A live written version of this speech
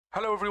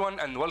Hello everyone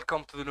and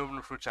welcome to the NOOB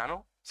NOOB FRUIT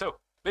channel. So,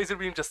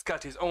 LAZARBEAM just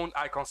got his own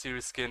Icon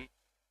series skin.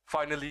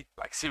 Finally,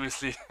 like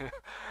seriously.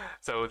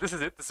 So this is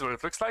it, this is what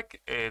it looks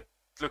like. It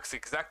looks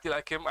exactly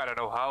like him. I don't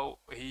know how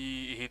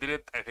he did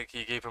it. I think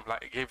he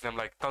gave them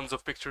like tons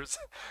of pictures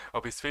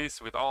of his face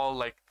with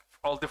all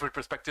different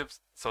perspectives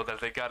so that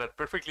they got it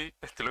perfectly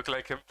to look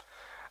like him.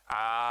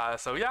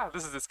 So yeah,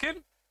 this is the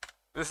skin.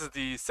 This is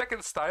the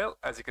second style,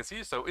 as you can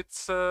see. So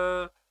it's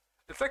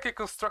like a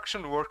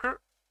construction worker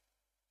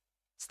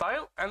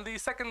style, and the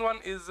second one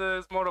is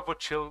more of a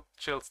chill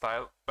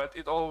style, but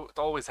it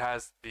always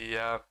has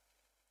the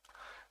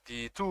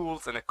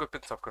tools and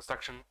equipment of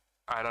construction.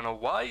 I don't know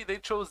why they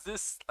chose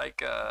this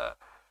like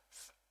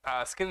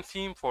skin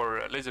theme for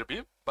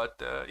LAZARBEAM, but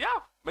yeah,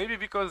 maybe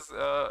because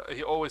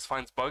he always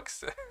finds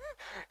bugs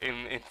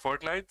in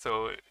Fortnite,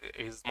 so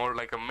he's more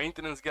like a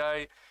maintenance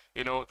guy,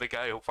 you know, the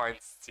guy who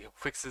finds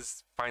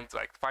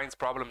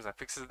problems and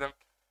fixes them.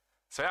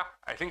 So yeah,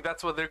 I think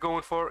that's what they're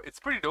going for.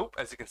 It's pretty dope,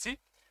 as you can see.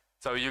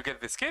 So you get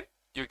the skin,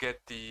 you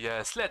get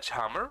the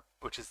sledgehammer,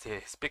 which is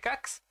his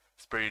pickaxe.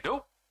 It's pretty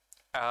dope.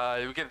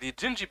 You get the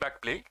Gingy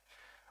back bling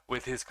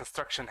with his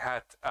construction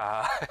hat.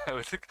 I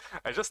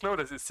just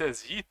noticed it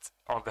says yeet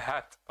on the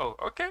hat. Oh,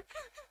 okay.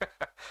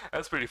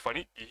 That's pretty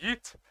funny.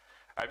 Yeet.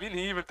 I mean,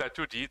 he even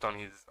tattooed yeet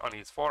on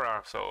his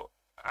forearm. So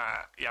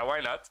yeah, why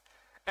not?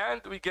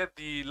 And we get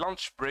the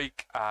lunch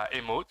break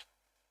emote,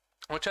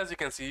 which, as you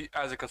can see,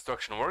 as a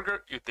construction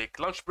worker, you take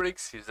lunch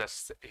breaks. He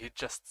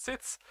just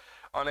sits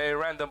on a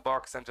random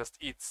box and just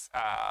eats.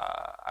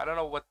 I don't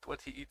know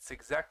what he eats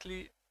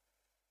exactly.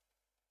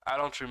 I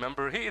don't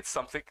remember. He eats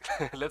something.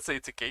 Let's say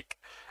it's a cake,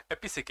 a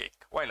piece of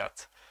cake. Why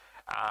not?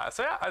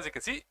 So yeah, as you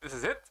can see, this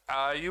is it.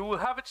 You will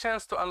have a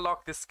chance to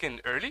unlock this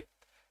skin early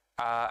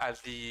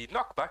at the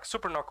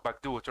Super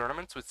Knockback Duo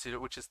tournament,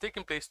 which is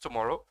taking place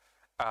tomorrow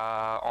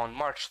on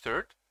March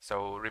 3rd.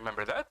 So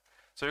remember that.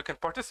 So you can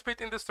participate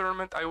in this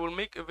tournament. I will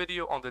make a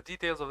video on the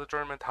details of the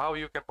tournament, how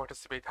you can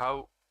participate,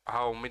 how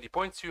many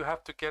points you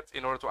have to get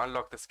in order to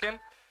unlock the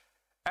skin,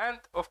 and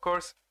of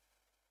course,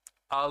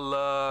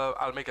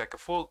 I'll make like a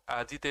full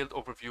detailed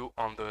overview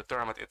on the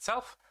tournament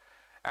itself.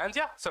 And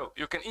yeah, so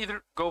you can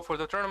either go for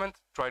the tournament,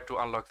 try to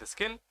unlock the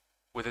skin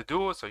with a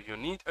duo, so you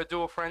need a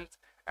duo friend,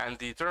 and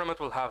the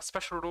tournament will have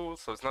special rules.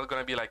 So it's not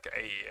gonna be like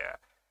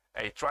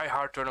a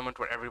try-hard tournament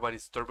where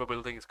everybody's turbo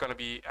building. It's gonna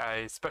be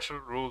a special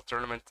rule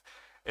tournament.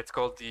 It's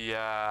called the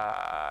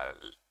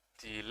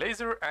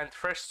Laser and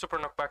Fresh Super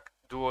Knockback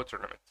Duo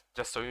Tournament,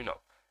 just so you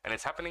know. And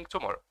it's happening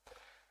tomorrow.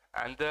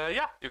 And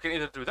yeah, you can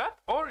either do that,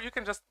 or you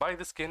can just buy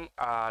the skin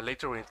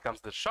later when it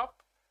comes to the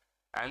shop.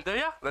 And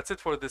yeah, that's it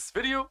for this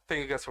video.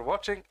 Thank you guys for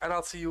watching, and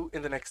I'll see you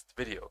in the next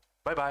video.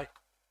 Bye bye.